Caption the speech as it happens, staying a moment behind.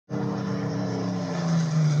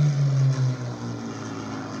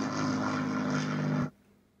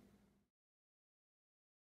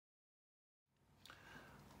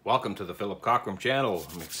Welcome to the Philip Cockrum channel.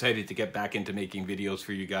 I'm excited to get back into making videos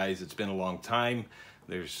for you guys. It's been a long time.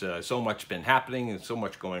 There's so much been happening and so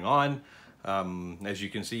much going on. As you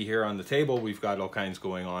can see here on the table, we've got all kinds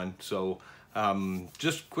going on. So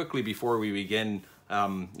just quickly before we begin,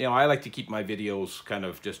 I like to keep my videos kind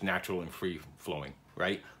of just natural and free flowing,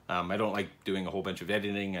 right? I don't like doing a whole bunch of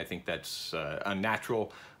editing. I think that's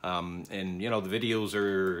unnatural. And the videos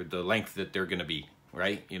are the length that they're going to be.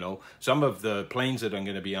 Right, some of the planes that I'm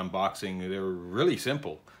going to be unboxing, they're really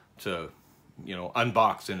simple to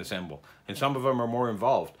unbox and assemble, and some of them are more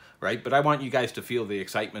involved, right? But I want you guys to feel the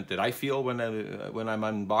excitement that I feel when I'm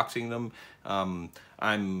unboxing them.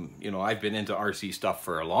 I've been into RC stuff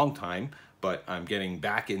for a long time, but I'm getting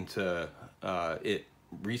back into it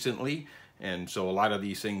recently, and so a lot of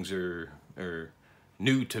these things are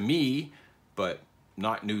new to me, but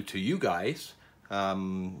not new to you guys.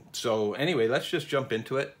 So anyway, let's just jump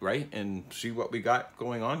into it, right, and see what we got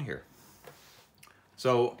going on here.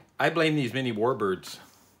 So I blame these mini Warbirds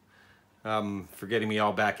for getting me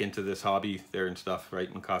all back into this hobby there and stuff,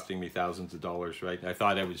 right, and costing me thousands of dollars, right? I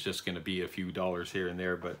thought it was just going to be a few dollars here and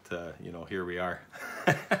there, but here we are.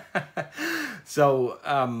 So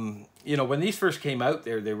when these first came out,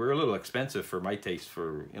 they were a little expensive for my taste,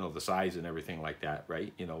 for the size and everything like that,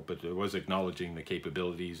 right? But it was acknowledging the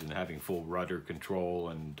capabilities and having full rudder control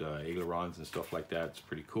and ailerons and stuff like that. It's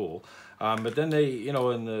pretty cool. But then they,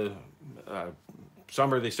 in the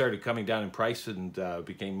summer, they started coming down in price and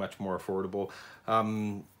became much more affordable.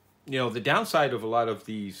 The downside of a lot of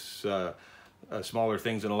these smaller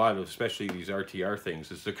things, and a lot of, especially these RTR things,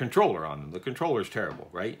 is the controller on them. The controller's terrible,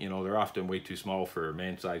 right? They're often way too small for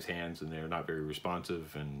man-sized hands, and they're not very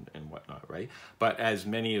responsive and whatnot, right? But as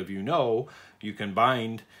many of you know, you can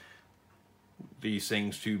bind these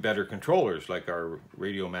things to better controllers, like our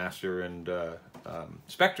Radio Master and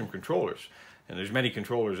Spectrum controllers. And there's many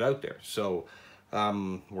controllers out there. So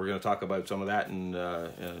we're going to talk about some of that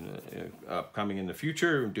upcoming in the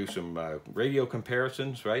future, and do some radio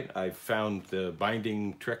comparisons, right? I've found the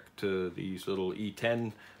binding trick to these little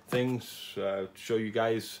E10 things to show you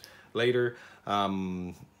guys later.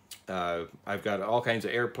 I've got all kinds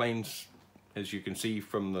of airplanes, as you can see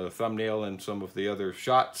from the thumbnail and some of the other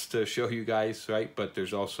shots, to show you guys, right? But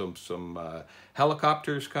there's also some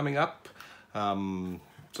helicopters coming up, some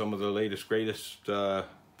of the latest, greatest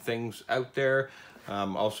things out there.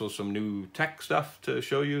 Also some new tech stuff to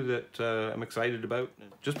show you that I'm excited about.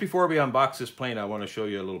 Just before we unbox this plane, I want to show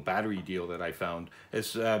you a little battery deal that I found.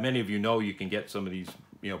 As many of you know, you can get some of these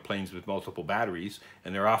planes with multiple batteries,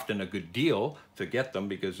 and they're often a good deal to get them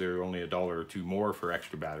because they're only $1 or $2 more for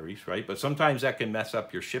extra batteries, right? But sometimes that can mess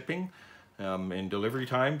up your shipping and delivery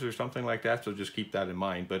times or something like that, so just keep that in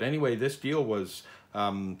mind. But anyway, this deal was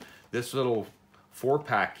this little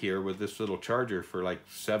 4-pack here with this little charger for like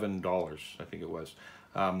 $7, I think it was.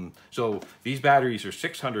 So these batteries are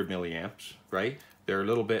 600 milliamps, right? They're a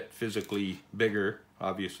little bit physically bigger,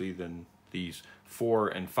 obviously, than these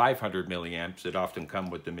 400 and 500 milliamps that often come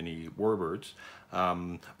with the mini Warbirds.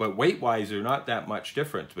 But weight-wise, they're not that much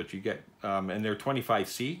different, but you get, and they're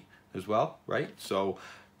 25C as well, right? So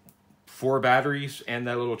 4 batteries and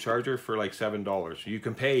that little charger for like $7. You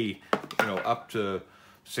can pay, up to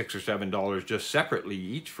 $6 or $7 just separately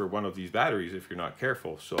each for one of these batteries if you're not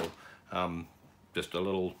careful. So just a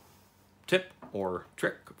little tip or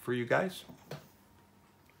trick for you guys.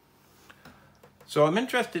 So I'm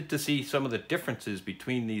interested to see some of the differences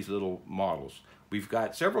between these little models. We've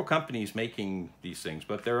got several companies making these things,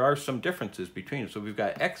 but there are some differences between them. So we've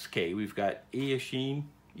got XK, we've got Eachine,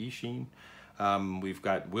 we've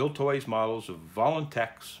got Will Toys models,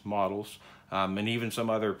 Voluntex models, and even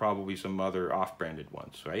probably some other off-branded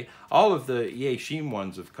ones, right? All of the Eachine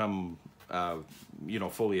ones have come,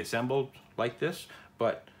 fully assembled like this,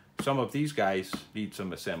 but some of these guys need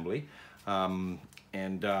some assembly. And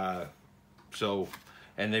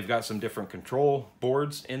they've got some different control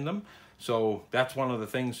boards in them. So that's one of the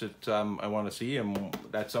things that I want to see, and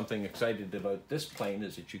that's something excited about this plane,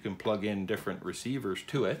 is that you can plug in different receivers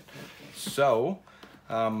to it. So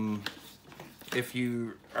if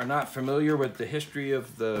you are not familiar with the history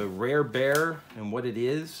of the Rare Bear and what it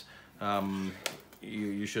is,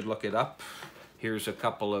 you should look it up. Here's a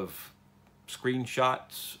couple of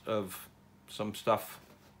screenshots of some stuff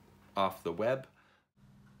off the web.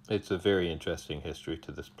 It's a very interesting history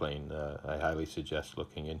to this plane. I highly suggest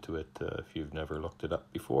looking into it if you've never looked it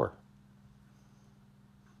up before.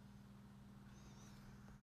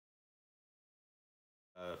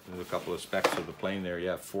 There's a couple of specs of the plane there.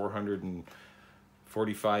 Yeah,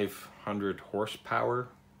 4,500 horsepower.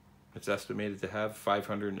 It's estimated to have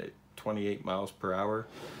 500 28 miles per hour.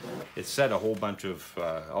 It set a whole bunch of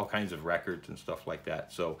all kinds of records and stuff like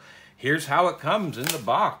that. So here's how it comes in the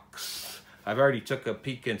box. I've already took a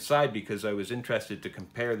peek inside because I was interested to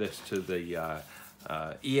compare this to the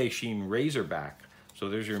Eachine Razorback. So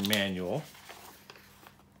there's your manual.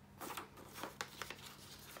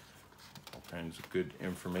 All kinds of good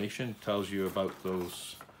information. Tells you about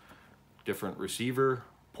those different receiver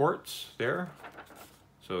ports there.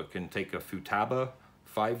 So it can take a Futaba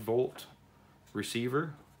 5-volt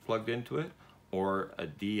receiver plugged into it, or a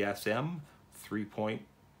DSM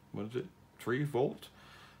 3-volt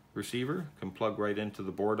receiver can plug right into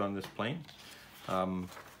the board on this plane.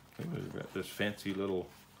 We've got this fancy little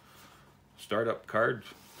startup card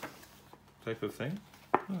type of thing.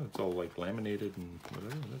 Oh, it's all like laminated and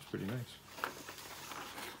whatever. That's pretty nice.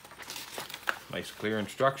 Nice clear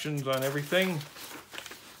instructions on everything.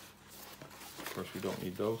 Of course, we don't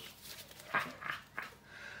need those.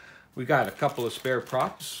 We got a couple of spare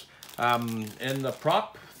props. And the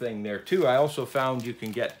prop thing there too, I also found you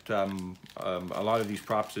can get a lot of these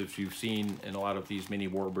props, as you've seen in a lot of these mini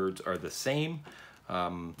Warbirds, are the same,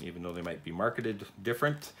 even though they might be marketed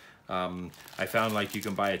different. I found like you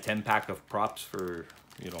can buy a 10-pack of props for,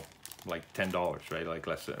 you know, like $10, right? Like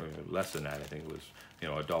less than that. I think it was, you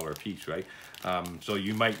know, $1 a piece, right? So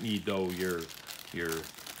you might need though your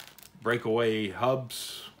breakaway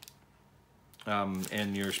hubs,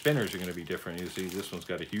 and your spinners are going to be different. You see this one's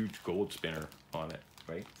got a huge gold spinner on it,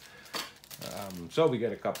 right? So we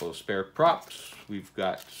got a couple of spare props. We've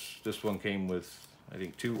got, this one came with, I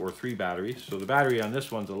think, 2 or 3 batteries. So the battery on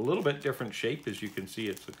this one's a little bit different shape. As you can see,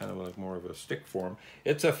 it's a kind of like more of a stick form.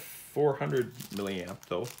 It's a 400 milliamp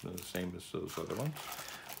though, the same as those other ones.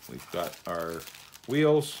 We've got our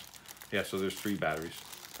wheels. Yeah, so there's 3 batteries.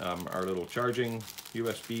 Our little charging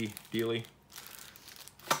USB dealie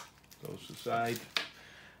goes aside.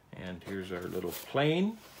 And here's our little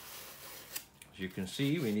plane. As you can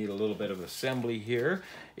see, we need a little bit of assembly here.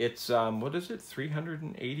 It's, what is it,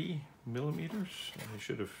 380 millimeters? I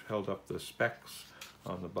should have held up the specs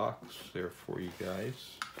on the box there for you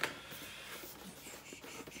guys.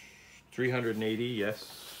 380,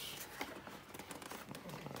 yes.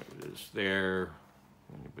 It is there.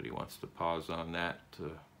 Anybody wants to pause on that, you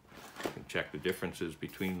can check the differences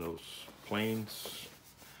between those planes.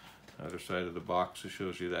 Other side of the box, it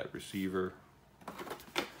shows you that receiver.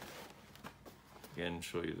 Again,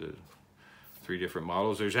 show you the 3 different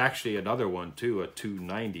models. There's actually another one too, a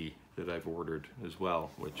 290 that I've ordered as well,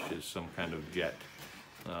 which is some kind of jet,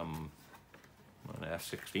 an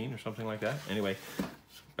F16 or something like that. Anyway,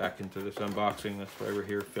 back into this unboxing. That's why we're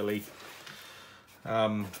here, Philly.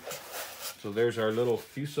 So there's our little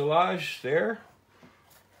fuselage there.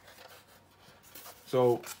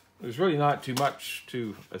 So there's really not too much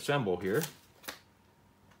to assemble here.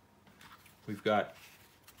 We've got,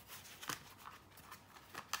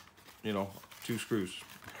 you know, 2 screws.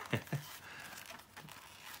 And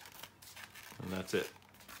that's it.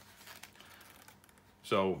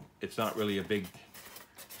 So it's not really a big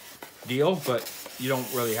deal, but you don't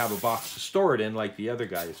really have a box to store it in like the other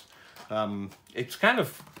guys. It's kind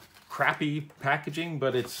of crappy packaging,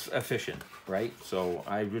 but it's efficient, right? So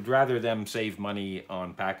I would rather them save money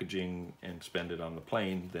on packaging and spend it on the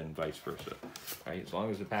plane than vice versa, right? As long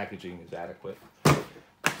as the packaging is adequate.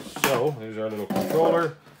 So there's our little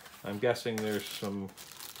controller. I'm guessing there's some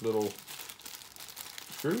little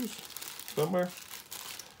screws somewhere.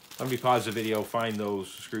 Let me pause the video, find those,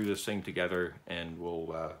 screw this thing together, and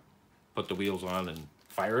we'll put the wheels on and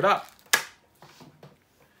fire it up.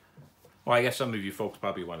 Well, I guess some of you folks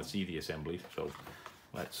probably want to see the assembly, so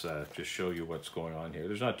let's just show you what's going on here.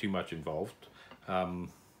 There's not too much involved. You're going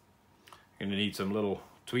to need some little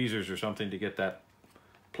tweezers or something to get that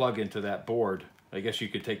plug into that board. I guess you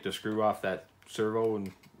could take the screw off that servo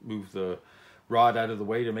and move the rod out of the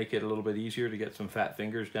way to make it a little bit easier to get some fat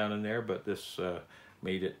fingers down in there, but this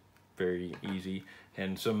made it very easy.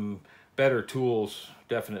 And some better tools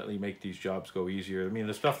definitely make these jobs go easier. I mean,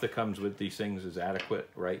 the stuff that comes with these things is adequate,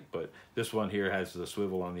 right? But this one here has the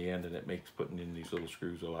swivel on the end, and it makes putting in these little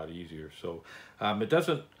screws a lot easier. So it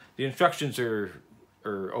doesn't, the instructions are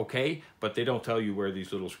okay, but they don't tell you where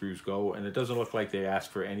these little screws go, and it doesn't look like they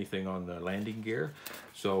ask for anything on the landing gear.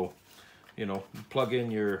 So, you know, plug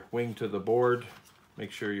in your wing to the board,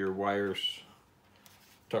 make sure your wires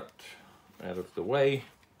tucked out of the way.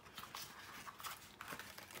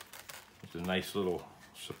 It's a nice little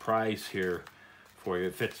surprise here for you.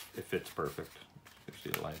 It fits perfect. You see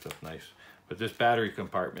it lines up nice. But this battery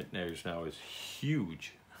compartment now is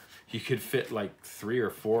huge. You could fit like 3 or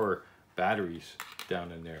 4 batteries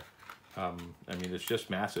down in there. I mean, it's just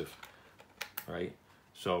massive, right?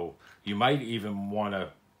 So you might even want to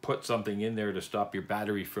put something in there to stop your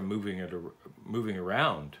battery from moving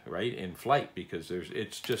around, right, in flight, because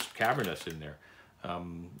it's just cavernous in there.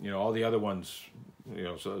 You know, all the other ones, you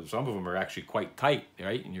know, so some of them are actually quite tight,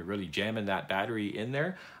 right, and you're really jamming that battery in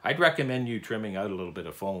there. I'd recommend you trimming out a little bit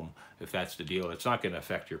of foam if that's the deal. It's not going to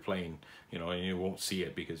affect your plane, you know, and you won't see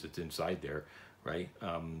it because it's inside there, right?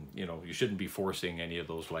 You know, you shouldn't be forcing any of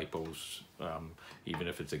those lipos, even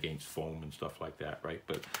if it's against foam and stuff like that, right?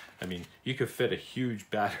 But I mean, you could fit a huge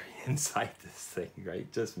battery inside this thing,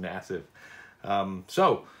 right? Just massive.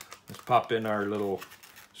 So let's pop in our little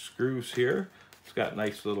screws here. It's got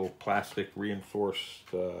nice little plastic reinforced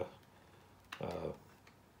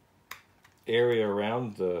area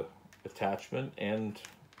around the attachment and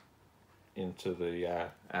into the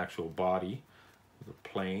actual body of the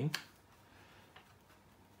plane.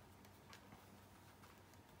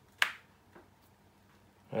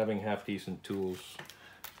 Having half-decent tools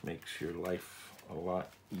makes your life a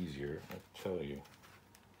lot easier, I tell you.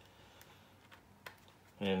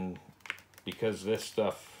 And because this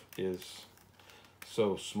stuff is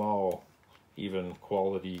so small, even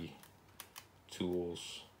quality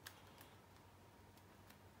tools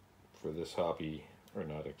for this hobby are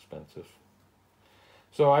not expensive.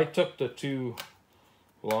 So I took the two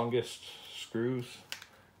longest screws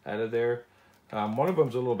out of there. One of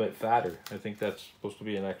them's a little bit fatter. I think that's supposed to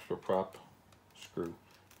be an extra prop screw.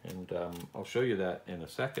 And I'll show you that in a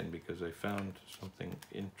second because I found something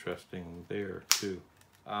interesting there too.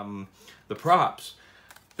 The props.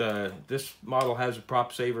 This model has a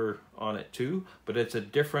prop saver on it too, but it's a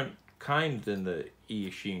different kind than the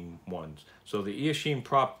Eachine ones. So the Eachine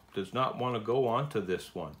prop does not want to go onto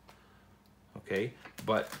this one, okay?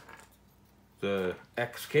 But the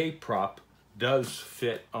XK prop does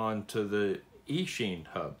fit onto the Eachine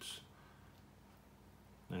hubs.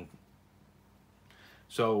 And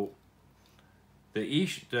so the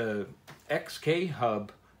XK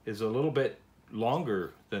hub is a little bit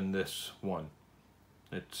longer than this one.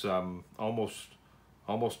 It's almost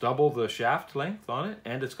double the shaft length on it,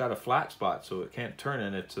 and it's got a flat spot so it can't turn,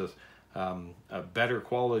 and it's a better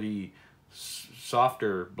quality,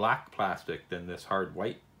 softer black plastic than this hard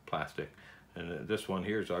white plastic. And this one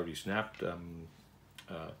here is already snapped on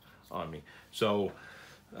me. So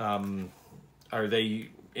are they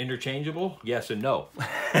interchangeable? Yes and no.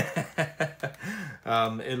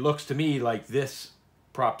 It looks to me like this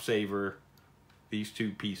prop saver, these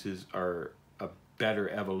two pieces are a better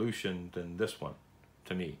evolution than this one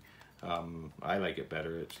to me. I like it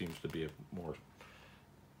better. It seems to be a more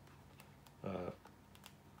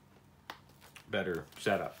better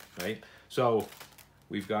setup, right? So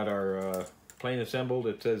we've got our plane assembled.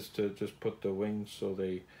 It says to just put the wings so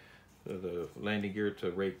the landing gear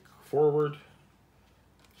to rake forward,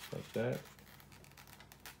 just like that.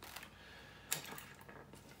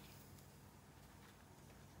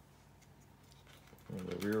 And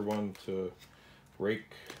the rear one to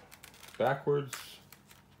rake backwards,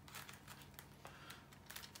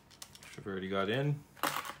 which I've already got in,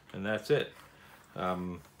 and that's it.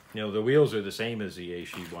 You know, the wheels are the same as the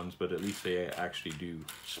Aishi ones, but at least they actually do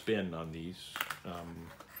spin on these,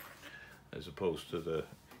 as opposed to the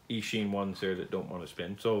Eachine ones there that don't want to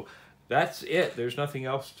spin. So that's it. There's nothing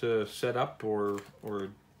else to set up or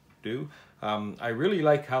do. I really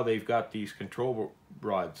like how they've got these control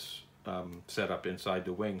rods set up inside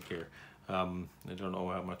the wing here. I don't know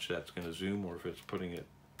how much that's going to zoom or if it's putting it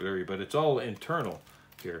blurry, but it's all internal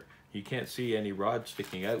here. You can't see any rod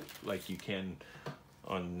sticking out like you can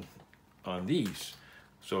on these.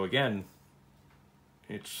 So again,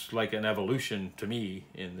 it's like an evolution to me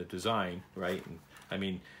in the design, right? And I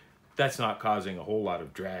mean, that's not causing a whole lot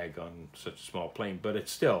of drag on such a small plane, but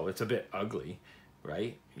it's a bit ugly,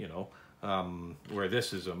 right? You know, where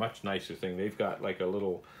this is a much nicer thing. They've got like a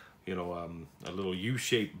little, you know, a little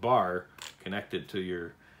U-shaped bar connected to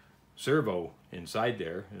your servo inside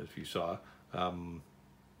there, if you saw,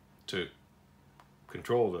 to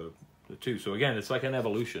control the two. So again, it's like an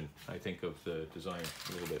evolution, I think, of the design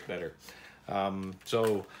a little bit better.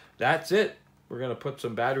 So that's it. We're going to put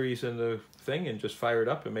some batteries in the thing and just fire it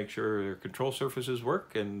up and make sure your control surfaces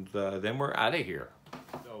work, and then we're out of here.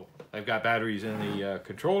 So I've got batteries in the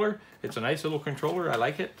controller. It's a nice little controller. I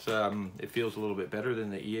like it. It feels a little bit better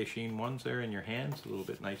than the Eachine ones there in your hands. A little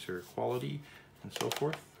bit nicer quality and so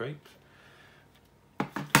forth, right?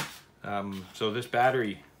 So this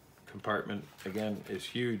battery compartment, again, is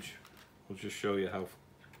huge. We'll just show you how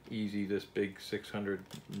easy this big 600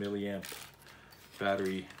 milliamp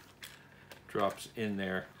battery drops in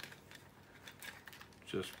there.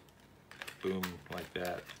 Just boom, like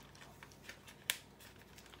that.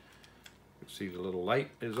 See the little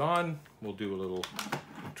light is on. We'll do a little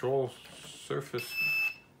control surface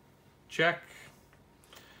check.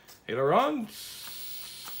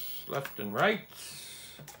 Ailerons, left and right,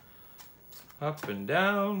 up and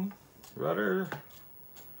down, rudder,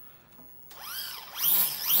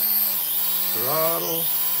 throttle.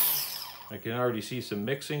 I can already see some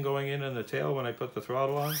mixing going in the tail when I put the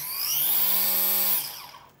throttle on.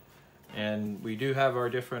 And we do have our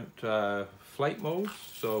different flight modes,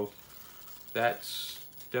 so that's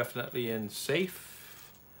definitely in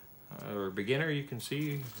safe or beginner. You can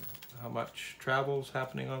see how much travel's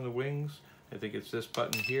happening on the wings. I think it's this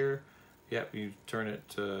button here. Yep, you turn it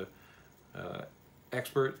to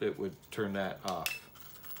expert, it would turn that off.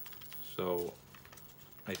 So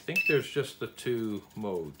I think there's just the two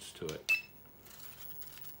modes to it.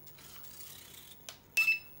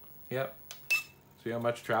 Yep. See how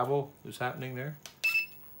much travel is happening there?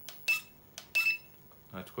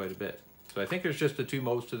 That's quite a bit. So I think there's just the two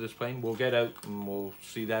modes to this plane. We'll get out and we'll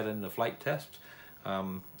see that in the flight test.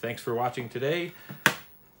 Thanks for watching today.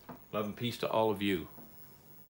 Love and peace to all of you.